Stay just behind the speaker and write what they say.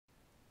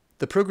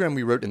The program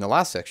we wrote in the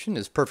last section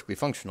is perfectly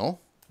functional.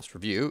 Let's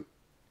review.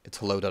 It's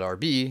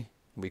hello.rb,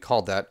 and we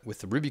called that with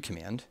the Ruby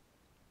command.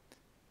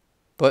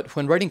 But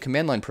when writing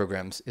command line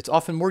programs, it's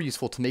often more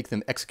useful to make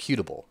them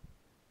executable.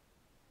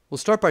 We'll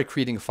start by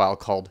creating a file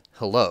called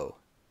hello,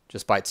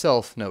 just by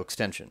itself, no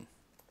extension.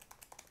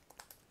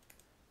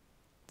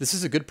 This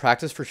is a good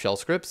practice for shell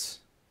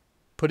scripts.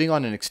 Putting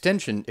on an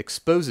extension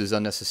exposes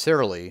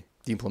unnecessarily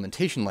the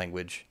implementation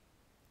language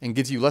and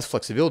gives you less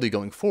flexibility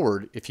going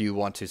forward if you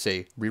want to,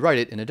 say, rewrite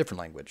it in a different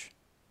language.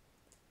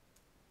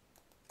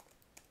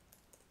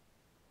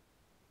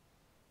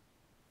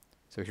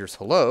 So here's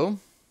hello.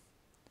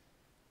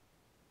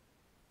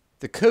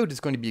 The code is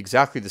going to be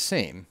exactly the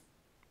same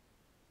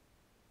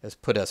as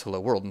put as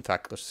hello world. In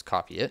fact, let's just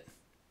copy it.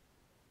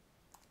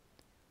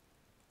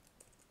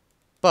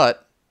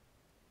 But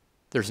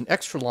there's an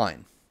extra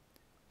line,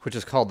 which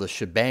is called the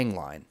shebang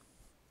line.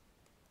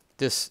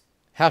 This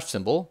hash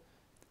symbol,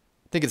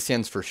 I think it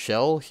stands for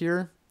shell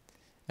here,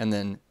 and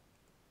then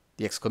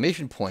the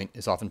exclamation point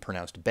is often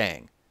pronounced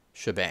bang,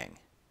 shebang.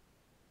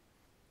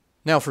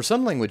 Now, for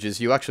some languages,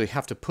 you actually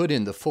have to put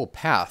in the full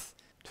path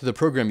to the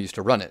program used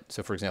to run it.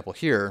 So for example,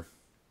 here,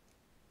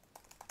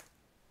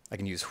 I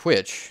can use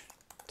which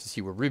to see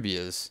where Ruby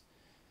is.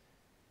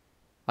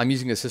 I'm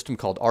using a system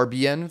called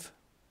RBEnv,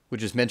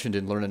 which is mentioned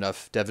in Learn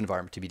Enough Dev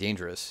Environment to be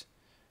dangerous,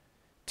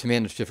 to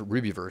manage different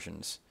Ruby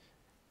versions.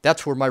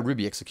 That's where my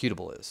Ruby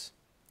executable is.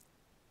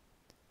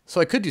 So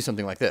I could do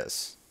something like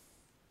this.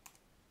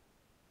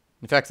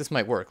 In fact, this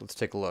might work. Let's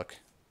take a look.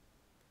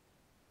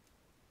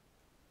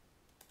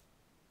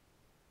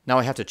 Now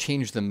I have to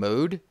change the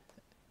mode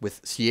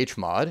with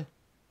chmod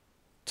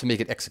to make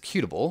it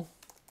executable.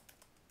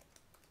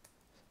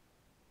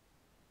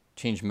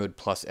 Change mode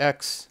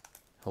 +X,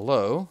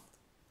 hello.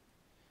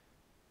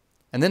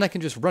 And then I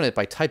can just run it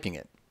by typing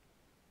it.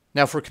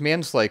 Now for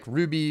commands like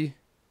Ruby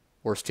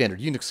or standard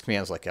Unix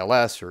commands like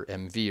ls or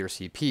mv or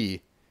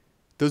cp,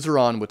 those are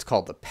on what's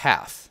called the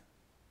path,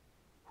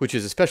 which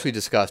is especially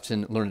discussed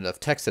in Learn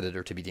Enough Text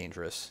Editor to be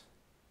dangerous.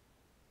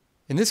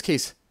 In this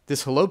case,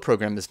 this hello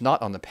program is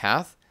not on the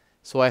path,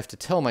 so I have to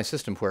tell my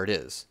system where it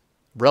is,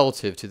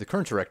 relative to the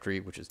current directory,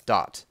 which is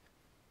dot.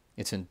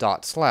 It's in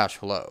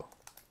 ./hello.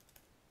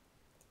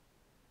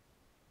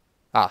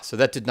 So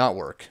that did not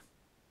work.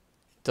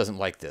 It doesn't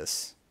like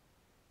this.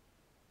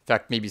 In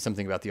fact, maybe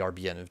something about the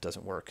RBEnv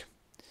doesn't work.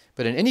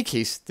 But in any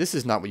case, this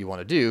is not what you want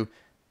to do.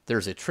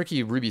 There's a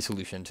tricky Ruby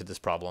solution to this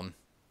problem.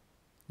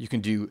 You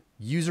can do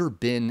user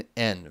bin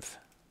env.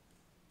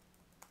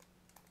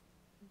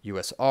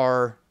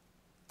 USR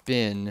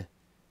bin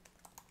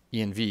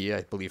env,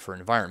 I believe for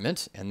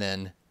environment, and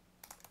then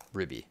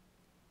Ruby.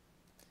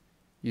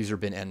 User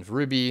bin env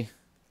Ruby.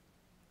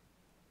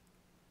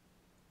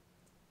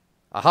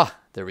 Aha,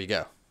 there we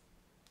go.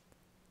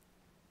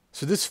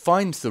 So this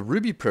finds the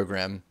Ruby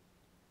program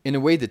in a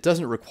way that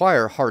doesn't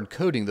require hard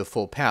coding the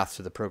full path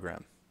to the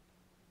program.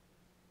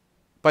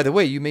 By the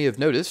way, you may have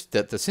noticed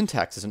that the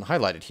syntax isn't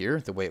highlighted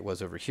here the way it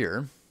was over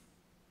here.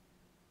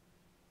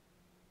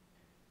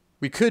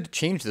 We could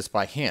change this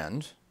by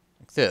hand,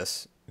 like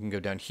this. We can go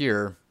down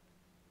here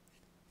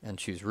and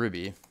choose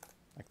Ruby,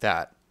 like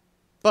that.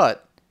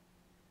 But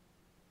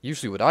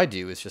usually what I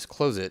do is just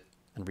close it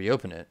and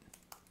reopen it.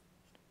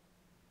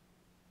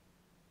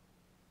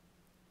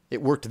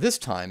 It worked this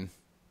time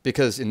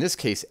because in this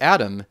case,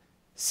 Adam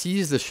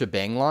sees the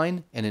shebang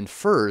line and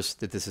infers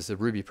that this is a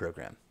Ruby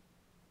program.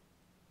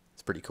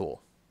 It's pretty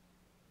cool.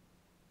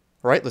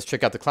 All right, let's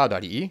check out the Cloud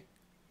IDE. Here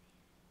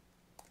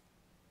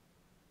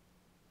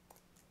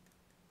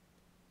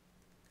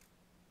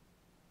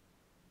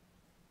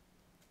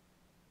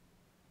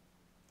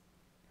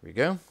we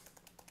go.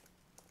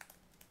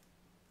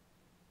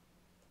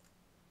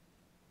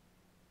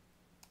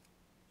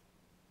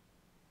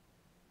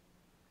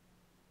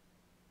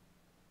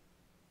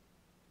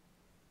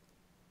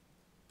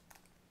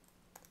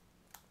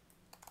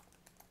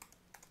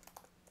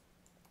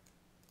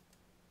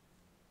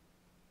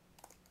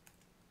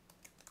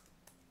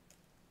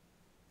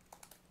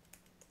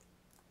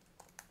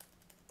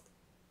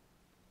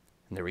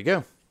 And there we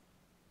go.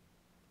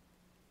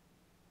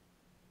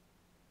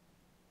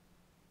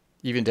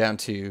 Even down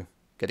to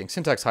getting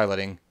syntax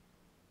highlighting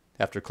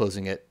after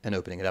closing it and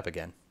opening it up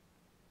again.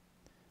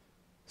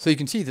 So you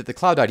can see that the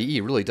Cloud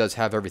IDE really does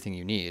have everything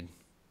you need,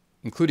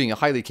 including a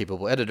highly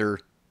capable editor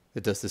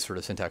that does this sort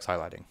of syntax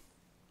highlighting.